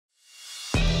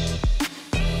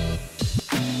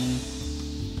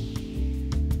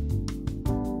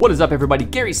What is up, everybody?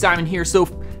 Gary Simon here. So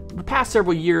the past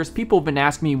several years, people have been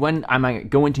asking me when I'm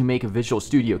going to make a Visual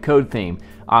Studio Code theme.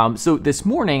 So this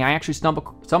morning, I actually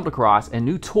stumbled across a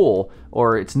new tool,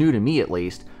 or it's new to me at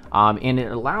least, and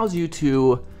it allows you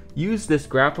to use this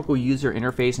graphical user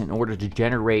interface in order to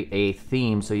generate a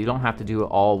theme, so you don't have to do it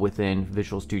all within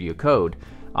Visual Studio Code.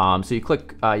 So you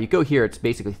click, you go here, it's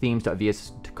basically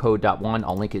themes.vscode.1.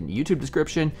 I'll link it in the YouTube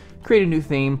description. Create a new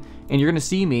theme, and you're gonna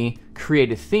see me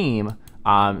create a theme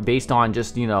based on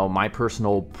just, my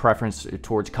personal preference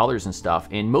towards colors and stuff.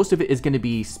 And most of it is gonna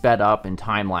be sped up in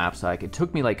time lapse. Like, it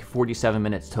took me like 47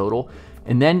 minutes total.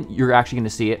 And then you're actually gonna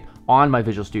see it on my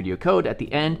Visual Studio Code at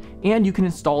the end, and you can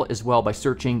install it as well by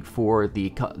searching for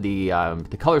the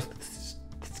color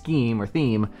scheme or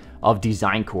theme of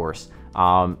DesignCourse.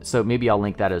 So maybe I'll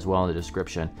link that as well in the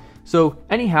description. So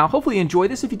anyhow, hopefully you enjoy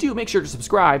this. If you do, make sure to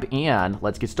subscribe, and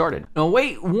let's get started. Now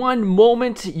wait one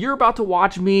moment, you're about to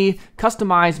watch me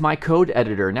customize my code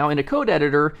editor. Now in a code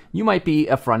editor, you might be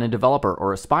a front-end developer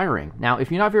or aspiring. Now if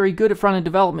you're not very good at front-end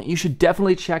development, you should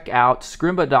definitely check out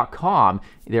scrimba.com,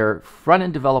 their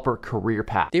front-end developer career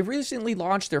path. They've recently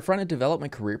launched their front-end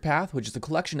development career path, which is a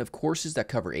collection of courses that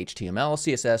cover HTML,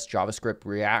 CSS, JavaScript,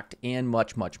 React, and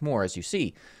much, much more, as you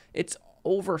see. It's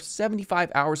over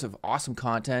 75 hours of awesome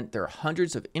content. There are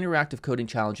hundreds of interactive coding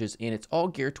challenges, and it's all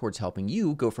geared towards helping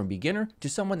you go from beginner to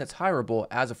someone that's hireable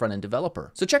as a front-end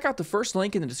developer. So check out the first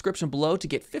link in the description below to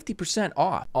get 50%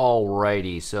 off.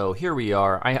 Alrighty, so here we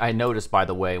are. I noticed, by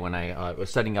the way, when I was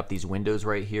setting up these windows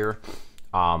right here,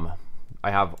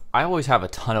 I always have a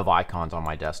ton of icons on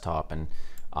my desktop, and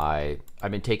I've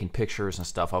been taking pictures and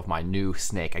stuff of my new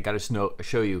snake. I gotta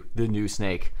show you the new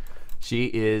snake. She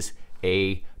is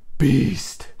a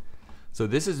beast. So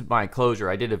this is my enclosure.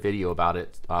 I did a video about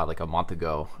it like a month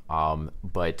ago,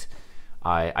 but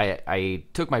I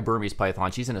took my Burmese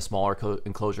python. She's in a smaller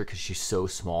enclosure because she's so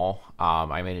small.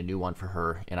 I made a new one for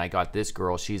her, and I got this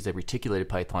girl. She's a reticulated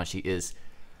python. She is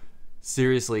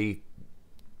seriously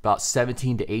about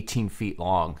 17 to 18 feet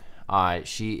long.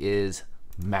 She is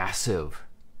massive,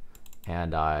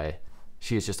 and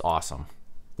she is just awesome.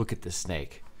 Look at this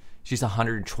snake. She's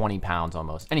 120 pounds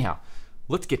almost. Anyhow,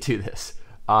 let's get to this.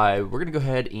 We're gonna go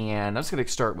ahead, and I'm just gonna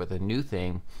start with a new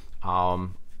thing.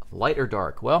 Light or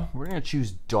dark? Well, we're gonna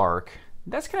choose dark.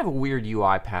 That's kind of a weird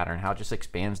UI pattern, how it just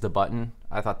expands the button.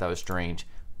 I thought that was strange.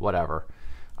 Whatever.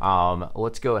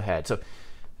 Let's go ahead. So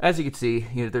as you can see,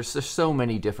 there's just so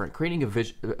many different, creating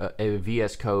a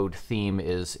VS Code theme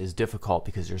is difficult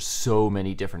because there's so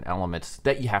many different elements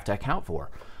that you have to account for.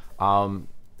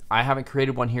 I haven't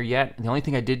created one here yet. The only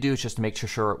thing I did do is just to make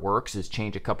sure it works is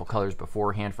change a couple colors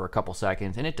beforehand for a couple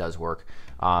seconds, and it does work.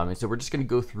 And so we're just gonna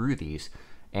go through these,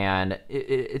 and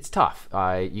it's tough.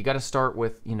 You gotta start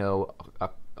with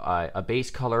a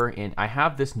base color, and I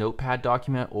have this notepad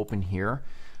document open here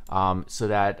so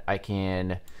that I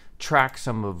can track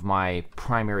some of my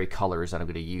primary colors that I'm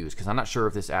gonna use, because I'm not sure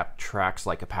if this app tracks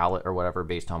like a palette or whatever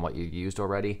based on what you used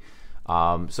already. So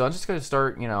I'm just gonna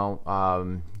start,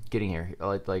 getting here,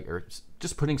 or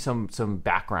just putting some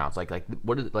backgrounds,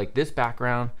 what is, like this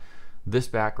background, this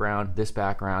background, this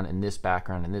background, and this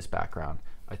background, and this background.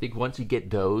 I think once you get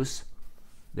those,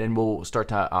 then we'll start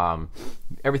to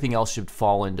everything else should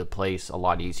fall into place a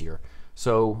lot easier.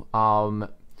 So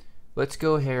let's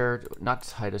go here, not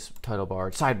title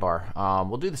bar, sidebar.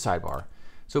 We'll do the sidebar.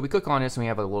 So we click on this, and we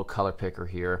have a little color picker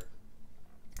here,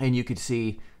 and you can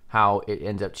see how it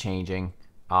ends up changing.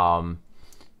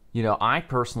 I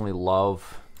personally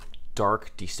love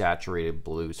dark desaturated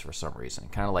blues for some reason,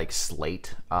 kind of like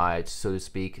slate, so to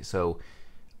speak. So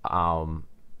I'm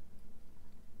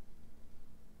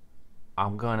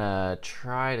gonna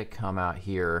try to come out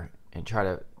here and try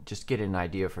to just get an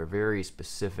idea for a very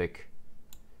specific.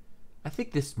 I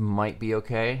think this might be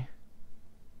okay.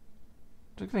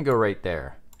 I'm just gonna go right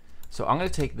there. So I'm gonna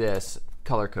take this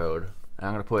color code, and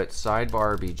I'm gonna put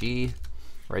sidebar BG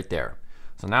right there.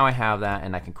 So now I have that,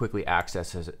 and I can quickly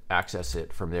access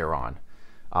it from there on.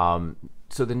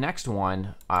 So the next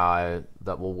one that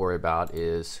we'll worry about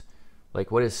is,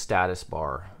 what is status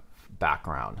bar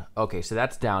background? Okay, so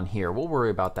that's down here. We'll worry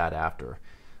about that after.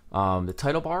 The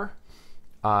title bar,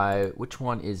 which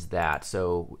one is that?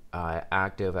 So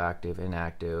active,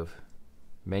 inactive,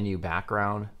 menu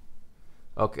background.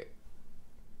 Okay,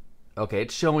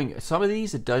 it's showing some of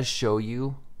these. It does show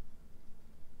you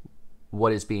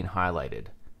what is being highlighted.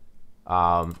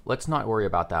 Let's not worry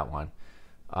about that one.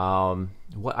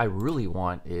 What I really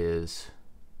want is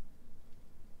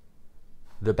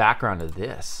the background of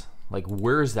this.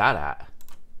 Where's that at?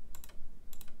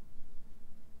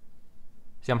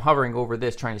 See, I'm hovering over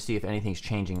this trying to see if anything's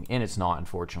changing, and it's not,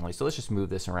 unfortunately. So let's just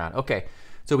move this around. Okay,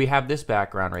 so we have this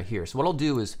background right here. So what I'll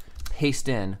do is paste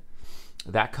in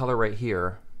that color right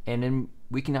here, and then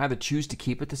we can either choose to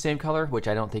keep it the same color, which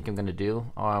I don't think I'm gonna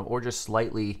do, or just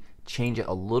slightly change it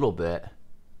a little bit.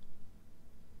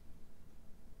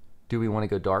 Do we wanna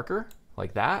go darker,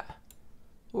 like that?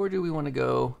 Or do we wanna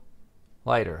go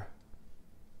lighter?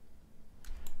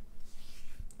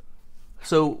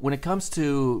 So when it comes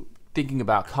to thinking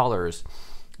about colors,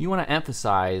 you want to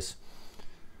emphasize,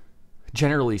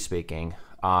 generally speaking,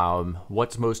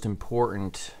 what's most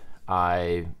important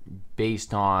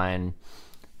based on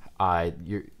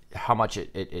how much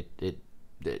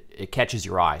it catches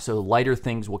your eye. So lighter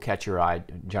things will catch your eye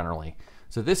generally.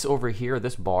 So this over here,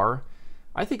 this bar,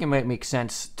 I think it might make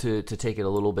sense to take it a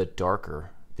little bit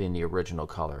darker than the original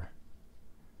color.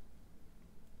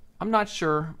 I'm not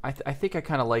sure. I think I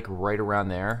kind of like right around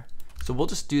there. So we'll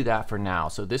just do that for now.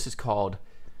 So this is called,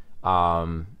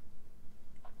 I'm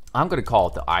going to call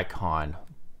it the icon,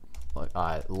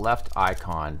 left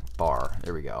icon bar.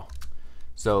 There we go.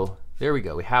 So there we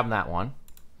go. We have that one.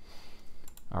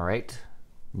 All right.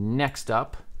 Next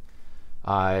up,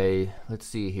 let's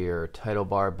see here. Title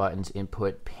bar, buttons,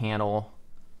 input, panel,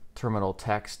 terminal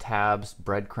text, tabs,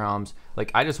 breadcrumbs. Like,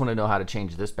 I just want to know how to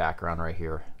change this background right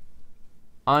here.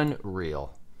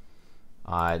 Unreal.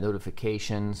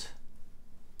 Notifications.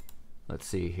 Let's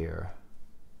see here.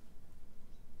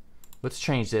 Let's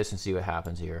change this and see what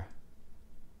happens here.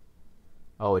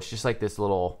 Oh, it's just like this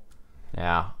little,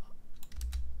 yeah.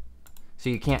 So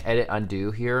you can't edit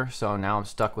undo here, so now I'm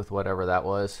stuck with whatever that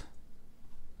was.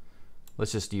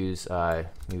 Let's just use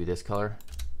maybe this color.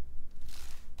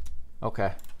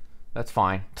 Okay, that's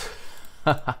fine.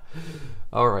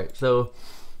 All right, so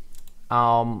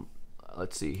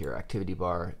let's see here. Activity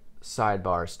bar,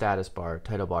 sidebar, status bar,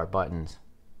 title bar, buttons.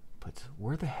 But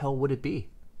where the hell would it be?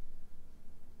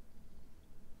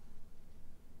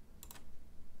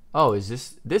 Oh, is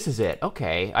this is it?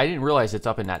 Okay, I didn't realize it's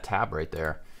up in that tab right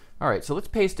there. All right, so let's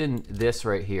paste in this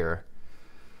right here.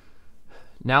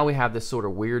 Now we have this sort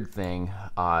of weird thing.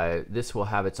 This will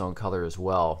have its own color as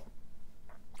well.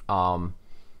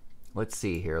 Let's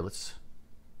see here. Let's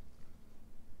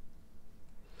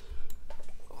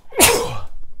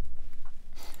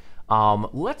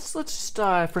just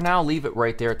for now leave it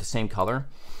right there at the same color,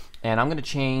 and I'm going to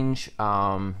change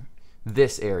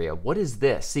this area. What is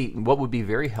this? See, what would be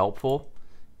very helpful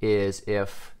is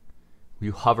if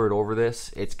you hovered over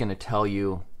this, it's going to tell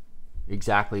you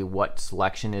exactly what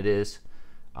selection it is.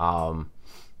 Look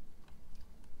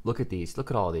at these. Look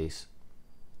at all these.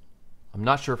 I'm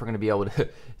not sure if we're going to be able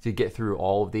to get through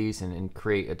all of these and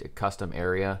create a custom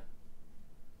area.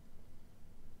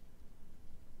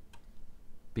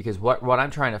 Because what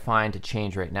I'm trying to find to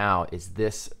change right now is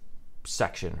this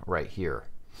section right here.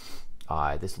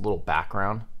 This little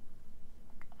background.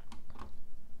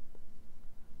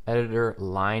 Editor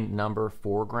line number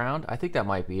foreground. I think that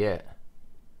might be it.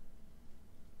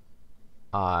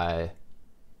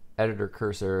 Editor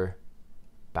cursor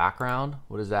background.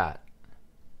 What is that?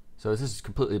 So this is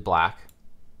completely black.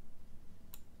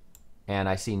 And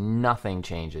I see nothing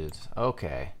changes.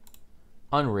 Okay.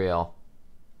 Unreal.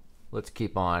 Let's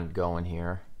keep on going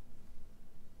here.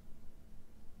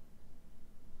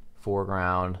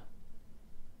 Foreground.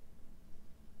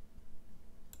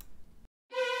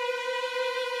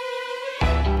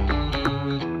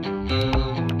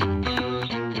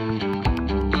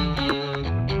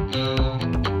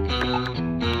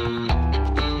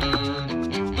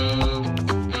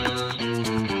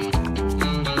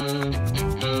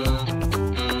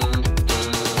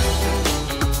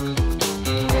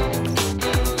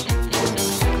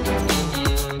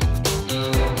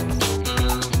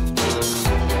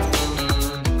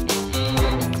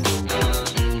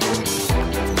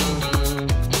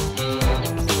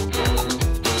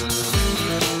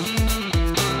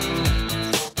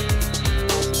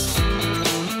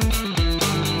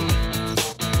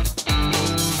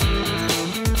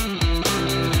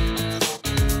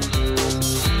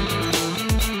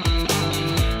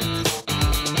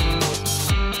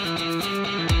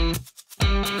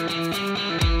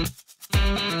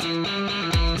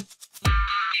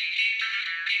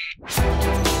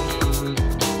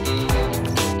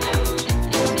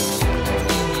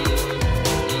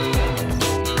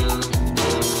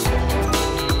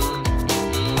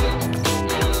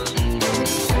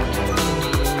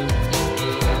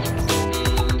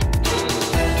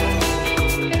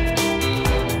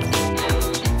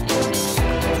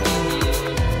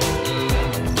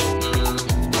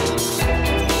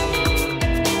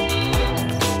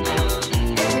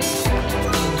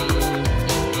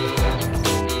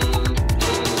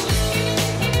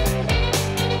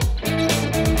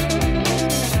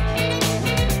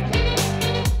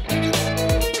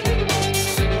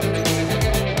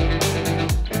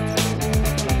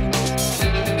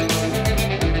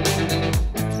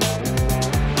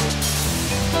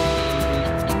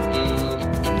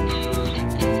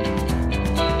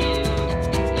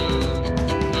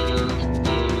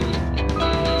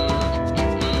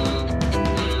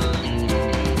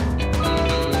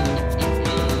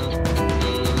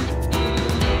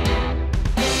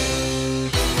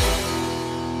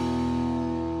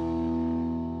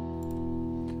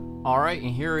 right,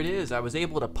 and here it is. I was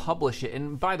able to publish it.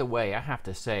 And by the way, I have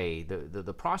to say,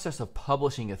 the process of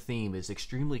publishing a theme is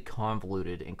extremely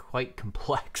convoluted and quite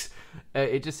complex.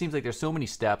 It just seems like there's so many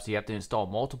steps. You have to install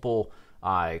multiple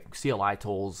CLI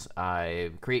tools,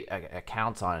 create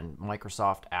accounts on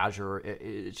Microsoft Azure.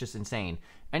 It's just insane.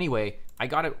 Anyway, I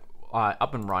got it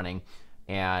up and running,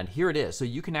 and here it is. So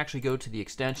you can actually go to the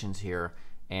extensions here,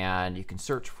 and you can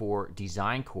search for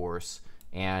DesignCourse,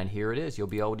 and here it is. You'll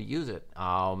be able to use it.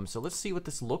 So let's see what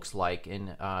this looks like in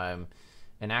an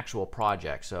actual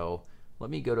project. So let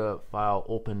me go to File,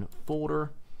 Open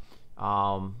Folder.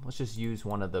 Let's just use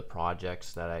one of the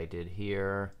projects that I did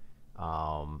here.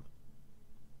 Don't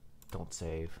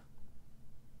save.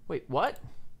 Wait, what?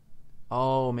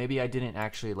 Oh, maybe I didn't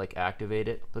actually like activate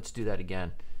it. Let's do that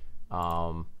again.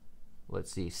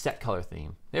 Let's see, set color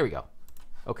theme. There we go.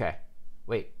 Okay.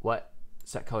 Wait, what?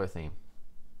 Set color theme.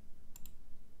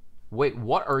 Wait,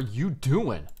 what are you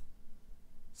doing?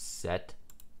 Set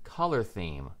color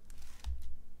theme.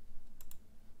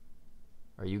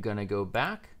 Are you gonna go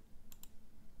back?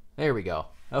 There we go.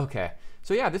 Okay.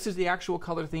 So yeah, this is the actual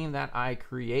color theme that I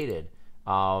created.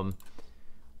 Not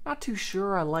too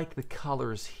sure I like the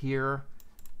colors here.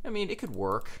 I mean, it could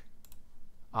work.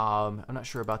 I'm not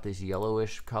sure about this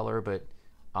yellowish color, but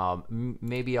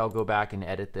maybe I'll go back and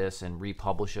edit this and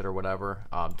republish it or whatever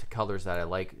to colors that I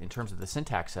like in terms of the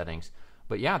syntax settings.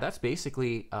 But yeah, that's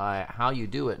basically how you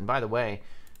do it. And by the way,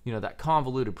 you know, that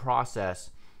convoluted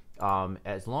process,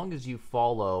 as long as you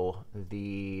follow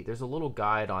there's a little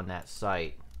guide on that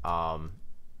site,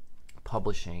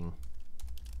 publishing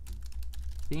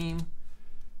theme.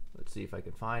 Let's see if I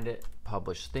can find it.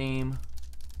 Publish theme.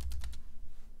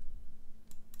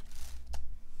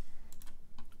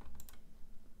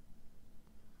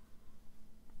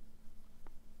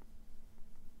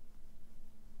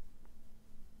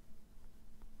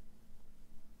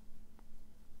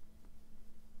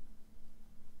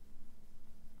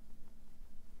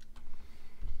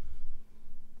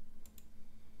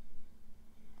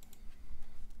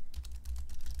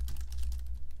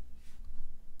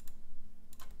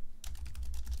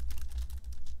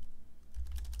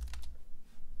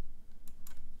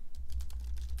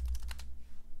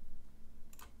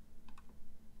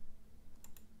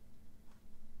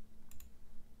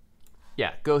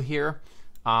 Yeah, go here.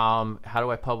 How do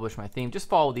I publish my theme? Just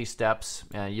follow these steps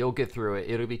and you'll get through it.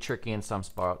 It'll be tricky in some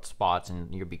spots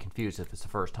and you'll be confused if it's the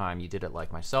first time you did it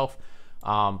like myself.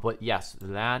 But yes,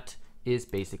 that is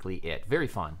basically it. Very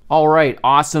fun. All right,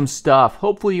 awesome stuff.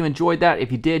 Hopefully you enjoyed that.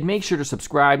 If you did, make sure to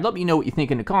subscribe. Let me know what you think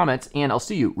in the comments, and I'll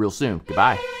see you real soon.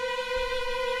 Goodbye.